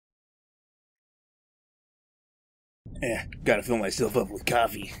Gotta fill myself up with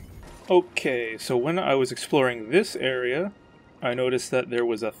coffee. Okay, so when I was exploring this area, I noticed that there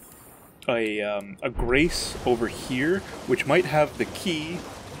was a grace over here, which might have the key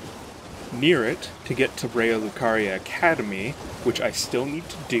near it to get to Raya Lucaria Academy, which I still need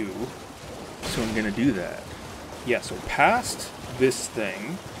to do, so I'm gonna do that. Yeah, so past this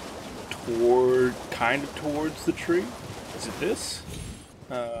thing, kind of towards the tree. Is it this?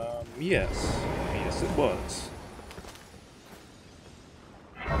 Yes. Yes, it was.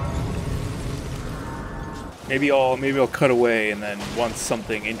 Maybe I'll cut away, and then once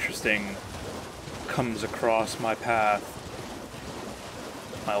something interesting comes across my path,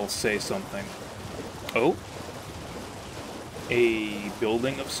 I'll say something. Oh? A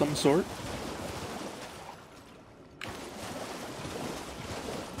building of some sort?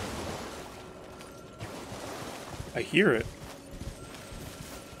 I hear it.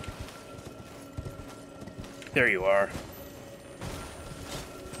 There you are.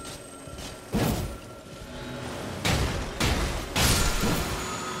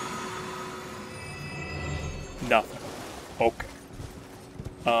 Nothing. Okay.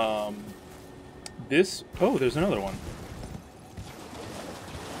 This... Oh, there's another one.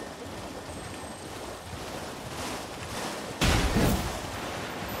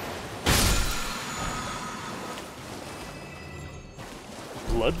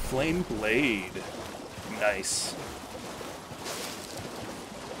 Blood Flame Blade. Nice.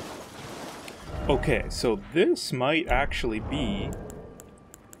 Okay, so this might actually be...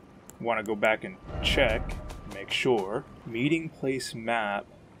 Want to go back and check, make sure. Meeting place map.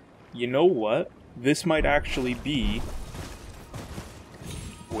 You know what? This might actually be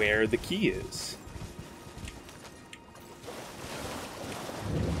where the key is.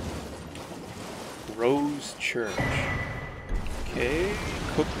 Rose Church. Okay,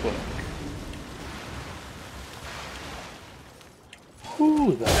 cookbook.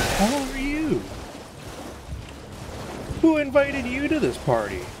 Who the hell are you? Who invited you to this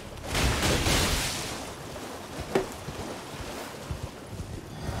party?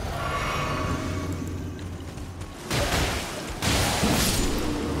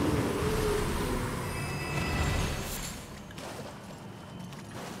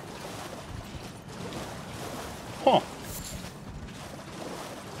 Huh.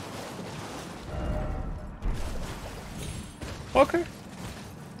 Okay.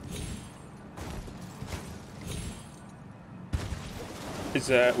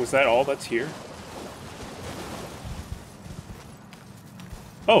 Was that all that's here?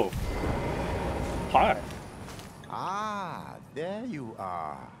 Oh. Hi. Ah, there you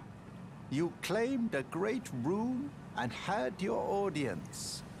are. You claimed a great room and had your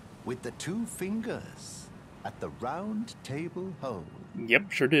audience with the two fingers at the round table hole.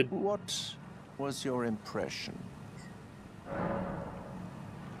 Yep, sure did. What was your impression?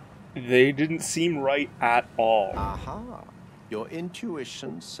 They didn't seem right at all. Aha. Your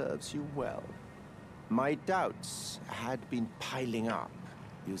intuition serves you well. My doubts had been piling up,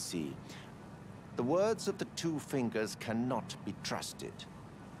 you see. The words of the two fingers cannot be trusted.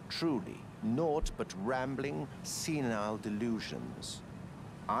 Truly, naught but rambling, senile delusions.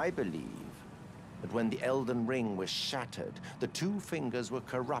 I believe that when the Elden Ring was shattered, the two fingers were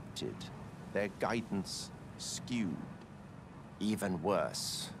corrupted, their guidance skewed. Even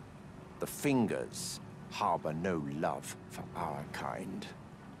worse, the fingers harbor no love for our kind.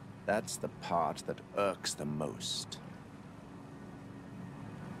 That's the part that irks the most.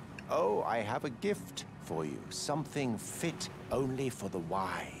 Oh, I have a gift for you. Something fit only for the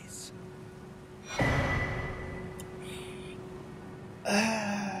wise.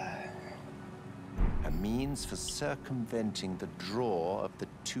 A means for circumventing the draw of the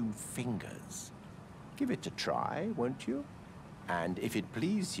two fingers. Give it a try, won't you? And if it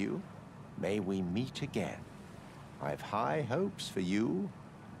please you, may we meet again. I've high hopes for you,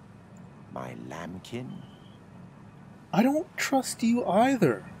 my lambkin. I don't trust you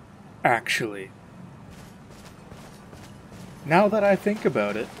either, actually. Now that I think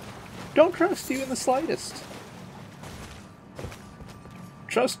about it, don't trust you in the slightest.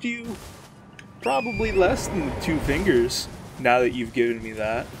 Trust you probably less than the two fingers, now that you've given me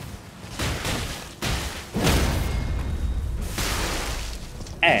that.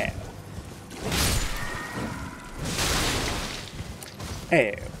 Eh.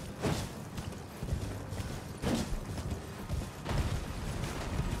 Eh.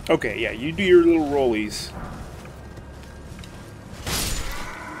 Okay, yeah, you do your little rollies.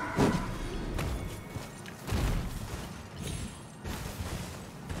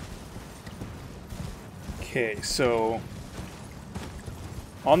 Okay, so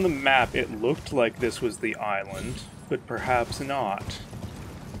on the map it looked like this was the island. but perhaps not.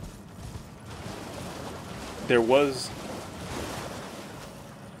 There was...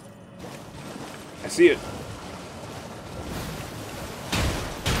 I see it.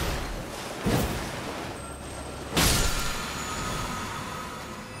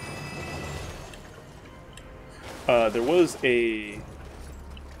 There was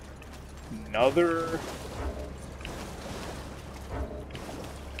another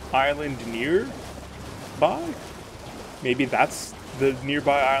island nearby? Maybe that's the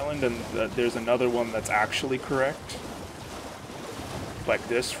nearby island and there's another one that's actually correct? Like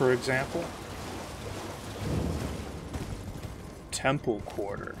this, for example? Temple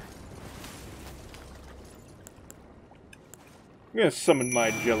Quarter. I'm gonna summon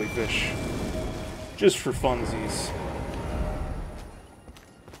my jellyfish. Just for funsies.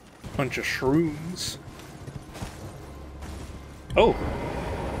 Bunch of shrooms. Oh!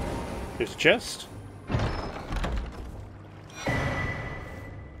 There's a chest.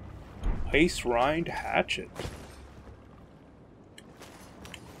 Ice Rind Hatchet.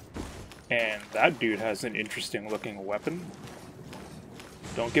 And that dude has an interesting looking weapon.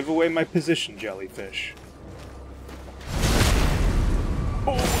 Don't give away my position, jellyfish.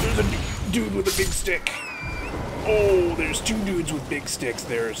 Oh, there's a dude with a big stick. Oh, there's 2 dudes with big sticks.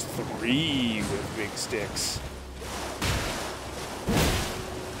 There's 3 with big sticks.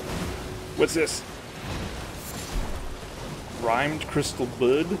 What's this? Rhymed Crystal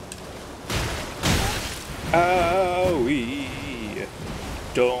Bud? Owie.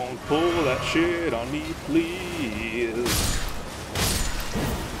 Don't pull that shit on me, please.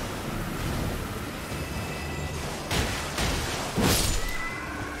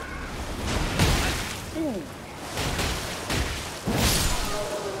 Ooh.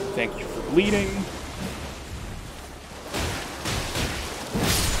 Thank you for bleeding.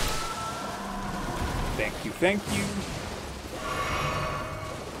 Thank you, thank you.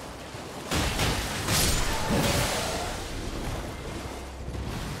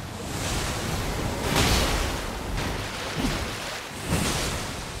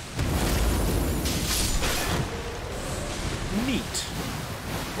 Neat.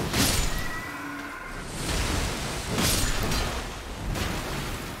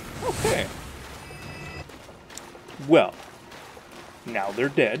 Okay. Well, now they're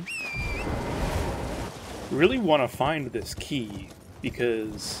dead. Really want to find this key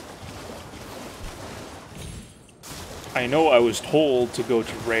because I know I was told to go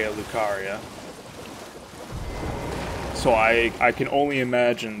to Raya Lucaria, so I can only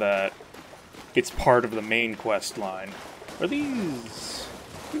imagine that it's part of the main quest line. Are these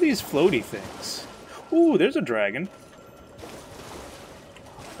floaty things? Ooh, there's a dragon.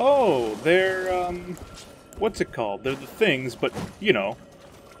 Oh, they're what's it called? They're the things, but you know,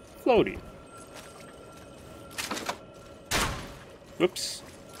 floaty. Whoops.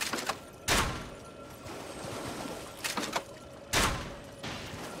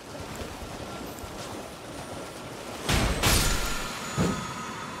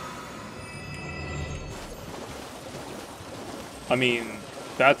 I mean,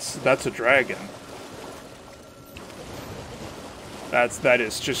 that's a dragon. That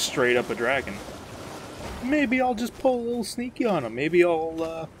is just straight up a dragon. Maybe I'll just pull a little sneaky on him. Maybe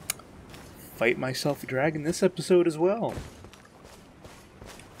I'll fight myself a dragon this episode as well.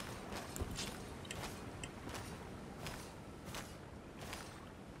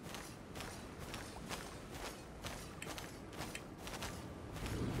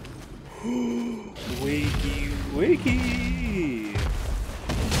 Wakey, wakey!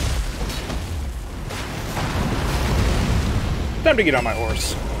 Time to get on my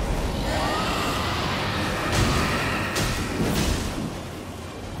horse.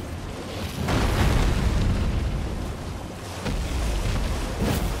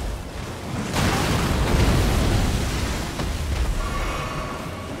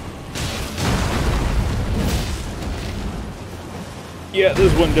 Yeah,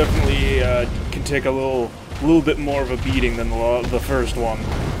 this one definitely can take a little bit more of a beating than the first one.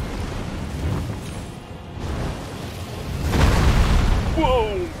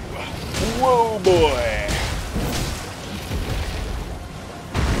 Whoa! Whoa, boy!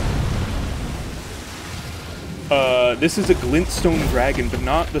 This is a Glintstone dragon, but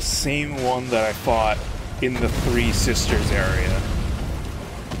not the same one that I fought in the Three Sisters area.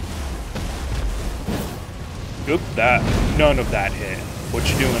 Oop, none of that hit. What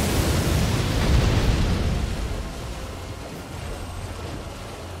you doing?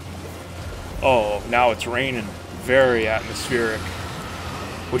 Oh, now it's raining. Very atmospheric.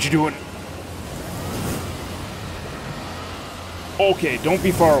 What you doing? Okay, don't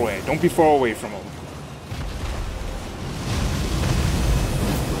be far away. Don't be far away from him.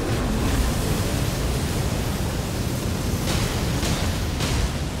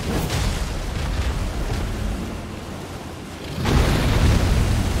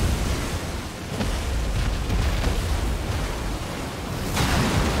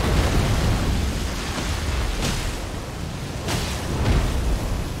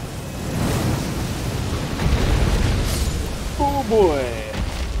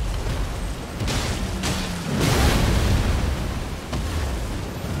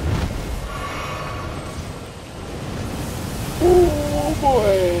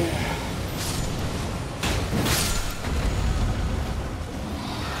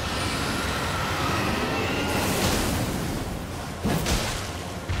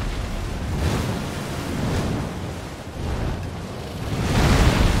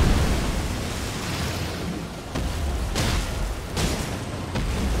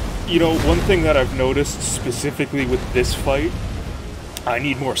 You know, one thing that I've noticed specifically with this fight, I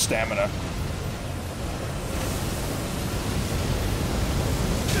need more stamina.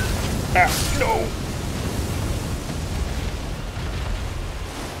 Ah, no!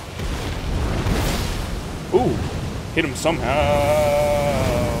 Ooh, hit him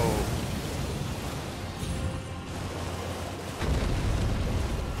somehow.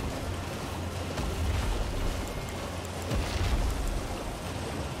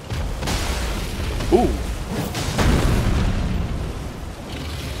 Ooh.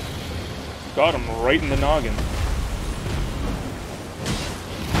 Got him right in the noggin.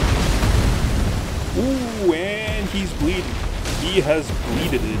 Ooh, and he's bleeding. He has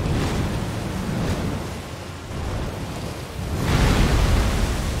bleeded.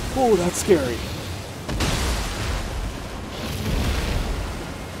 Oh, that's scary.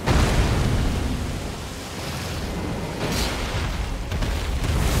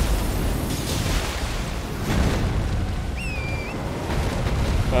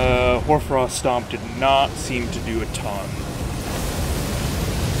 Hoarfrost Stomp did not seem to do a ton.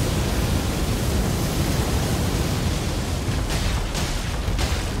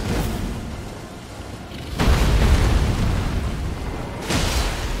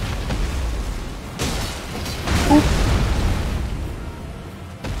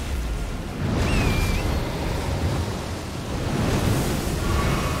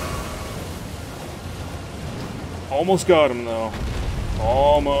 Almost got him, though.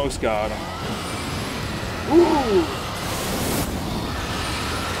 Almost got him. Ooh!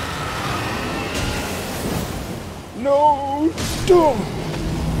 No! Don't!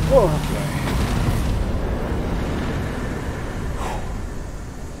 Okay.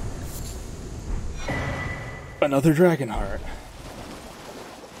 Another dragon heart.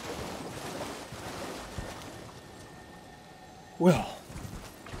 Well.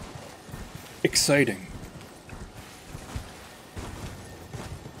 Exciting.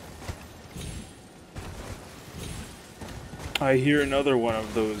 I hear another one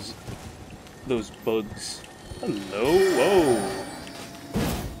of those bugs. Hello, whoa.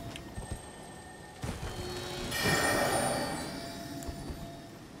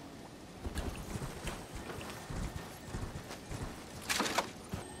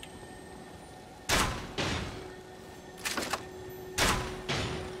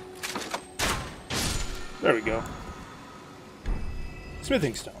 There we go.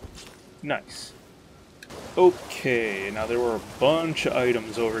 Smithing stone. Nice. Okay, now there were a bunch of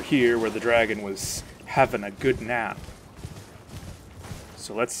items over here where the dragon was having a good nap.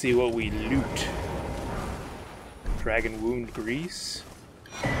 So let's see what we loot. Dragon wound grease.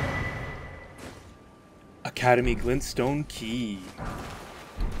 Academy Glintstone key.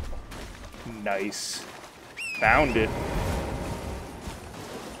 Nice. Found it.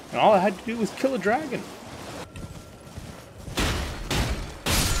 And all I had to do was kill a dragon.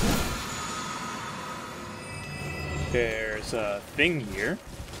 There's a thing here.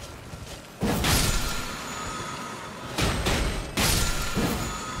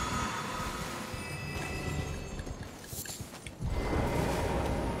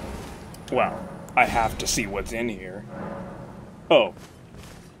 Well, I have to see what's in here. Oh.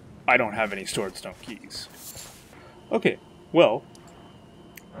 I don't have any swordstone keys. Okay, well,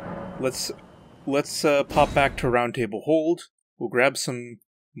 let's pop back to Round Table Hold. We'll grab some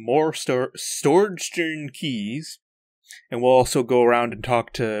more storage keys. And we'll also go around and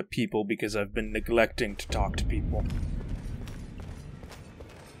talk to people because I've been neglecting to talk to people.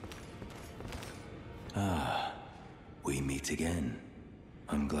 Ah, we meet again.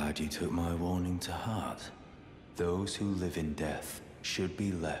 I'm glad you took my warning to heart. Those who live in death should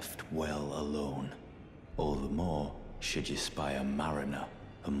be left well alone. All the more should you spy a mariner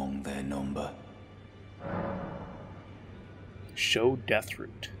among their number. Show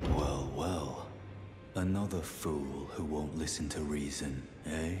Deathroot. Well, well. Another fool who won't listen to reason,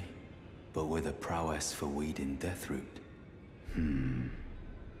 eh? But with a prowess for weeding Deathroot.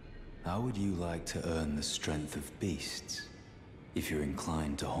 How would you like to earn the strength of beasts? If you're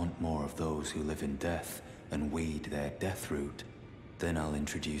inclined to hunt more of those who live in death and weed their Deathroot, then I'll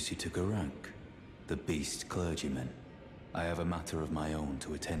introduce you to Garank, the beast clergyman. I have a matter of my own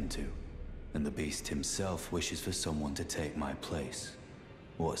to attend to, and the beast himself wishes for someone to take my place.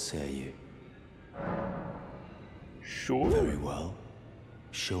 What say you? Sure. Very well.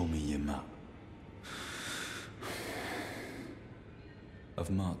 Show me your map. I've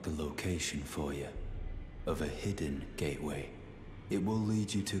marked the location for you, of a hidden gateway. It will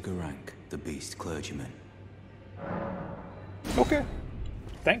lead you to Garank, the beast clergyman. Okay.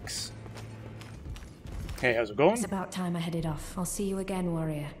 Thanks. Hey, how's it going? It's about time I headed off. I'll see you again,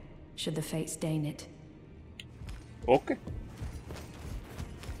 warrior. should the fates deign it. Okay.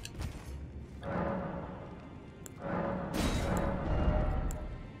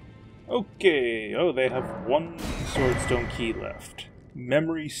 Okay, oh, they have one swordstone key left.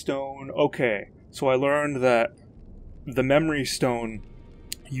 Memory stone, okay. So I learned that the memory stone,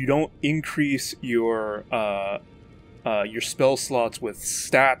 you don't increase your spell slots with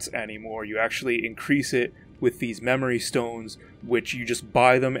stats anymore. You actually increase it with these memory stones, which you just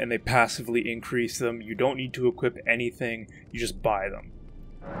buy them and they passively increase them. You don't need to equip anything, you just buy them.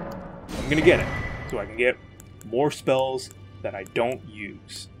 I'm gonna get it, so I can get more spells that I don't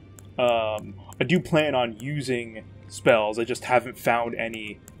use. I do plan on using spells, I just haven't found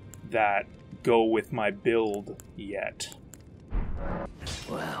any that go with my build yet.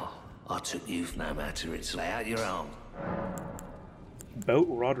 Well, I took youth no matter it's lay out your own. About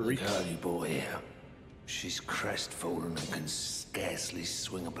Roderick. The curly boy here. She's crestfallen and can scarcely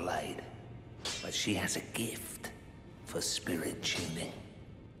swing a blade. But she has a gift for spirit tuning.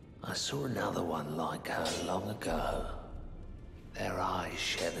 I saw another one like her long ago. Their eyes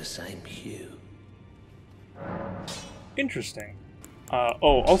share the same hue. Interesting.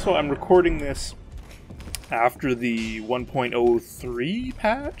 Also, I'm recording this after the 1.03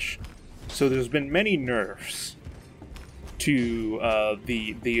 patch, so there's been many nerfs to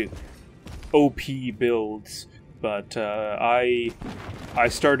the OP builds, but I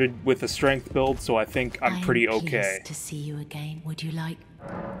started with a strength build, so I think I'm pretty okay. Pleased to see you again. Would you like?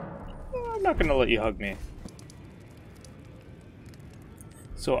 I'm not gonna let you hug me.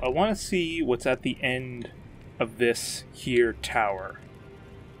 So I want to see what's at the end of this here tower.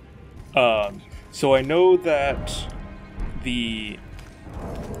 So I know that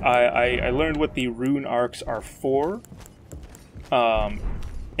I learned what the rune arcs are for,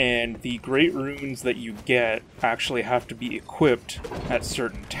 and the great runes that you get actually have to be equipped at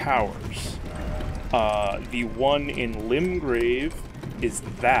certain towers. The one in Limgrave is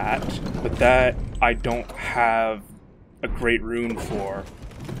that, but that I don't have a great rune for.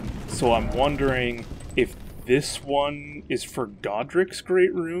 So I'm wondering if this one is for Godric's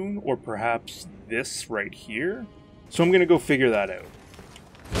great rune, or perhaps this right here? So I'm gonna go figure that out.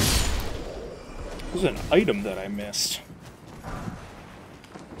 There's an item that I missed.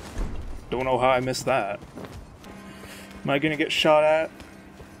 Don't know how I missed that. Am I gonna get shot at?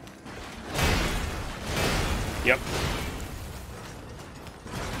 Yep.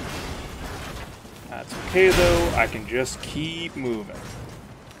 That's okay though, I can just keep moving.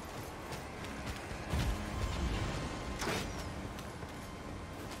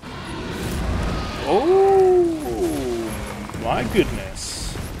 Oh my goodness.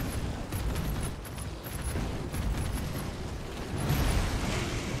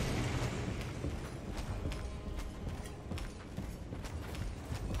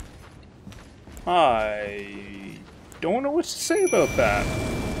 I don't know what to say about that.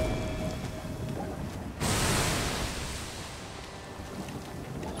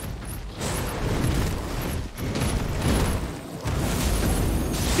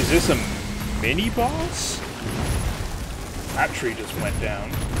 Is this a mini boss? That tree just went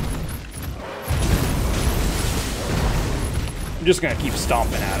down. I'm just gonna keep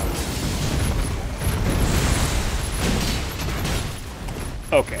stomping at him.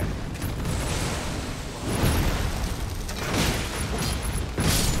 Okay.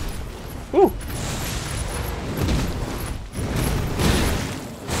 Ooh.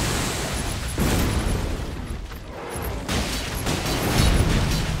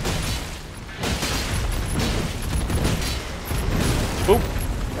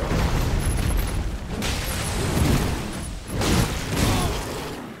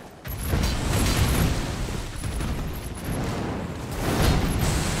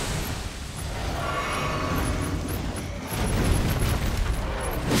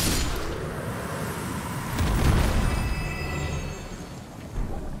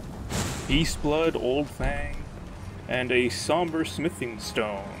 Beast Blood, Old Fang, and a somber smithing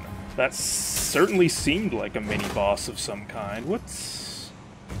stone. That certainly seemed like a mini-boss of some kind. What?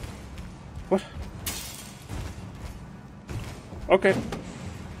 Okay.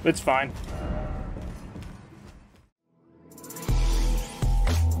 It's fine.